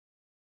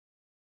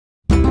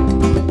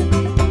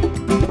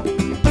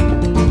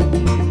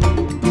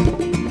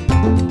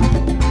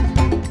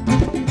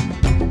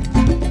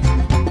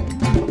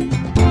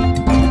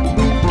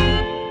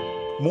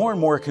More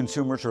and more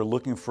consumers are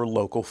looking for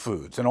local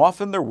foods, and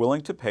often they're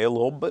willing to pay a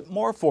little bit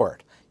more for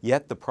it.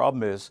 Yet the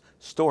problem is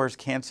stores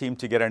can't seem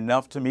to get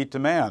enough to meet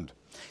demand.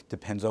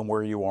 Depends on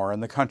where you are in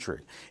the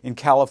country. In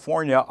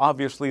California,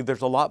 obviously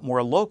there's a lot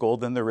more local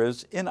than there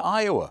is in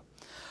Iowa.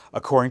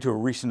 According to a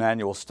recent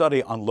annual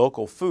study on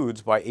local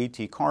foods by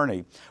A.T.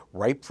 Kearney,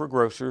 ripe for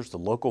grocers, the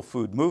local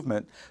food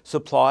movement,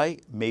 supply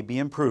may be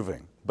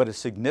improving, but a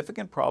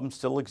significant problem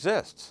still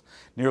exists.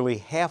 Nearly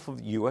half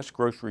of U.S.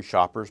 grocery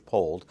shoppers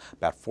polled,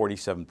 about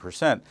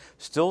 47%,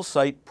 still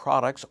cite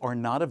products are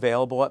not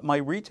available at my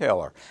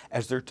retailer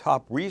as their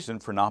top reason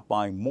for not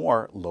buying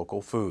more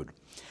local food.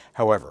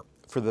 However,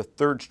 for the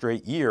third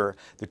straight year,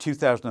 the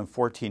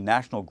 2014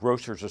 National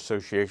Grocers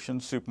Association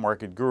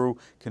Supermarket Guru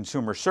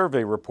Consumer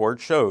Survey report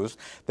shows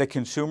that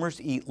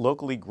consumers eat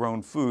locally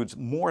grown foods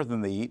more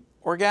than they eat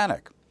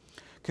organic.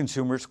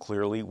 Consumers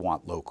clearly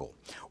want local,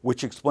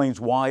 which explains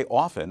why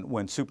often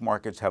when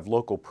supermarkets have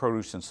local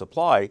produce in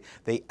supply,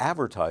 they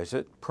advertise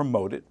it,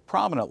 promote it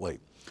prominently.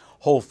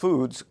 Whole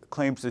Foods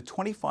claims that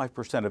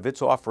 25% of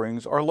its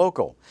offerings are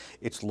local.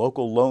 Its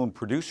local loan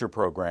producer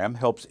program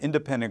helps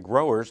independent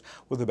growers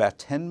with about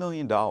 $10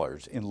 million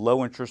in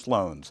low-interest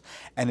loans,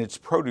 and its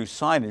produce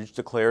signage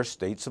declares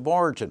states of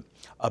origin,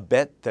 a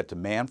bet that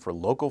demand for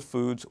local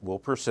foods will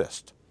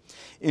persist.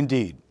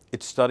 Indeed,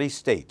 its study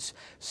states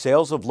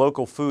sales of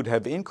local food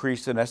have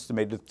increased an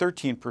estimated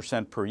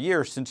 13% per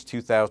year since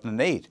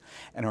 2008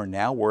 and are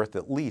now worth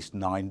at least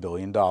 $9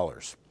 billion.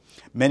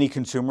 Many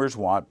consumers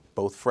want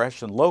both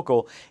fresh and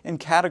local in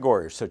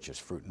categories such as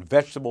fruit and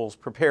vegetables,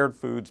 prepared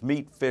foods,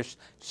 meat, fish,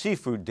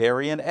 seafood,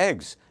 dairy, and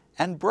eggs,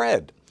 and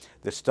bread.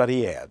 The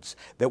study adds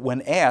that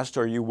when asked,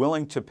 are you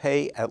willing to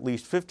pay at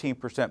least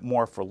 15%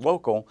 more for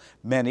local,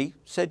 many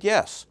said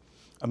yes.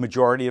 A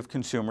majority of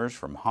consumers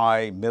from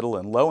high, middle,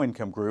 and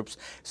low-income groups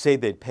say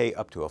they'd pay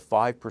up to a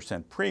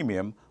 5%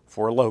 premium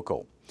for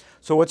local.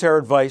 So what's our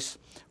advice?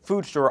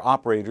 Food store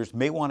operators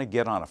may want to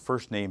get on a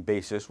first-name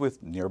basis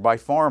with nearby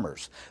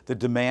farmers. The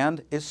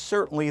demand is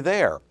certainly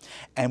there,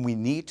 and we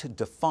need to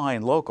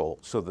define local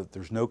so that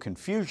there's no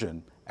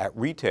confusion at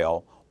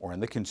retail or in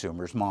the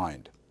consumer's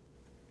mind.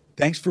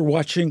 Thanks for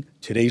watching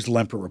today's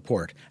Lempert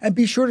Report, and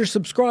be sure to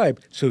subscribe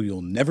so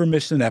you'll never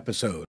miss an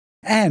episode.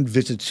 And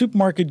visit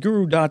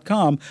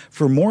supermarketguru.com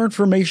for more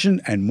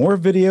information and more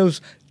videos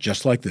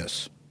just like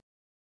this.